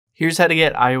Here's how to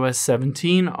get iOS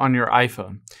 17 on your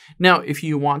iPhone. Now, if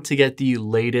you want to get the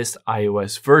latest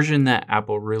iOS version that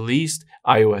Apple released,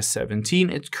 iOS 17,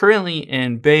 it's currently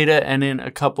in beta, and in a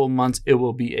couple months, it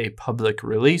will be a public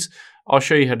release. I'll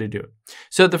show you how to do it.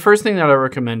 So the first thing that I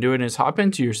recommend doing is hop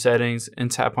into your settings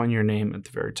and tap on your name at the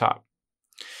very top.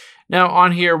 Now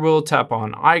on here, we'll tap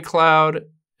on iCloud,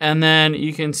 and then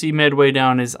you can see midway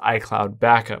down is iCloud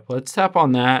Backup. Let's tap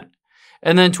on that.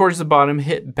 And then towards the bottom,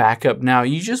 hit backup now.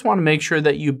 You just want to make sure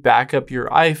that you back up your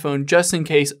iPhone just in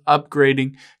case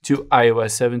upgrading to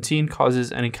iOS 17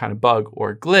 causes any kind of bug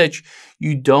or glitch.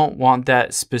 You don't want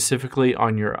that specifically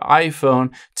on your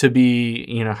iPhone to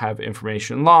be, have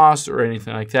information lost or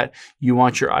anything like that. You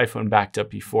want your iPhone backed up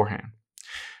beforehand.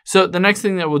 So the next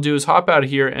thing that we'll do is hop out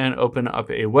of here and open up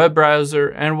a web browser,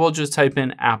 and we'll just type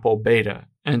in Apple Beta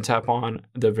and tap on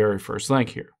the very first link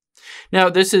here. Now,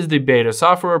 this is the beta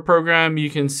software program. You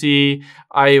can see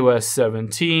iOS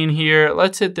 17 here.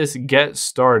 Let's hit this Get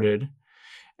Started.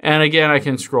 And again, I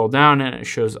can scroll down and it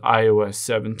shows iOS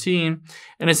 17.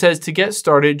 And it says to get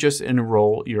started, just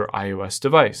enroll your iOS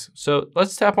device. So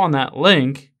let's tap on that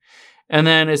link. And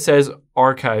then it says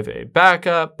archive a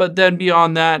backup. But then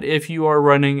beyond that, if you are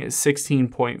running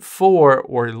 16.4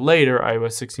 or later,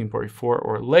 iOS 16.4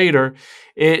 or later,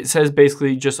 it says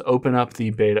basically just open up the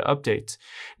beta updates.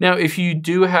 Now, if you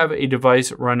do have a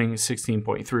device running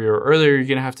 16.3 or earlier, you're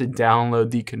going to have to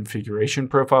download the configuration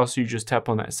profile. So you just tap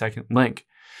on that second link.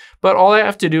 But all I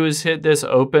have to do is hit this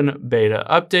open beta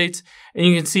updates, and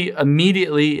you can see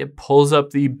immediately it pulls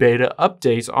up the beta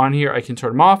updates on here. I can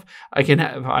turn them off. I can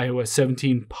have iOS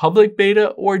 17 public beta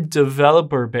or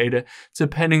developer beta,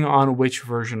 depending on which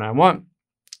version I want.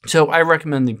 So I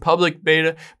recommend the public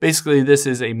beta. Basically, this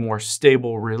is a more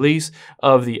stable release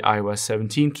of the iOS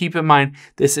 17. Keep in mind,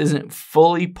 this isn't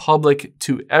fully public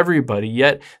to everybody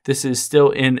yet. This is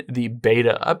still in the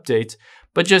beta updates.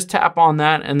 But just tap on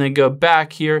that and then go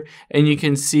back here, and you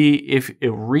can see if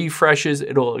it refreshes,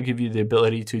 it'll give you the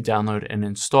ability to download and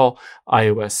install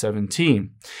iOS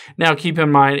 17. Now, keep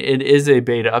in mind, it is a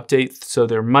beta update, so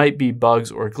there might be bugs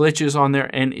or glitches on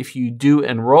there. And if you do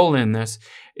enroll in this,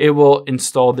 it will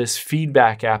install this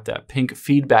feedback app, that pink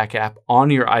feedback app on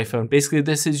your iPhone. Basically,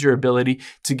 this is your ability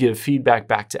to give feedback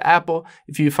back to Apple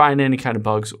if you find any kind of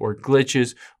bugs or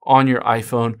glitches on your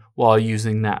iPhone while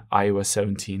using that iOS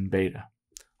 17 beta.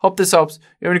 Hope this helps. If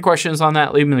you have any questions on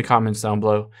that, leave them in the comments down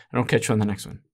below, and I'll catch you on the next one.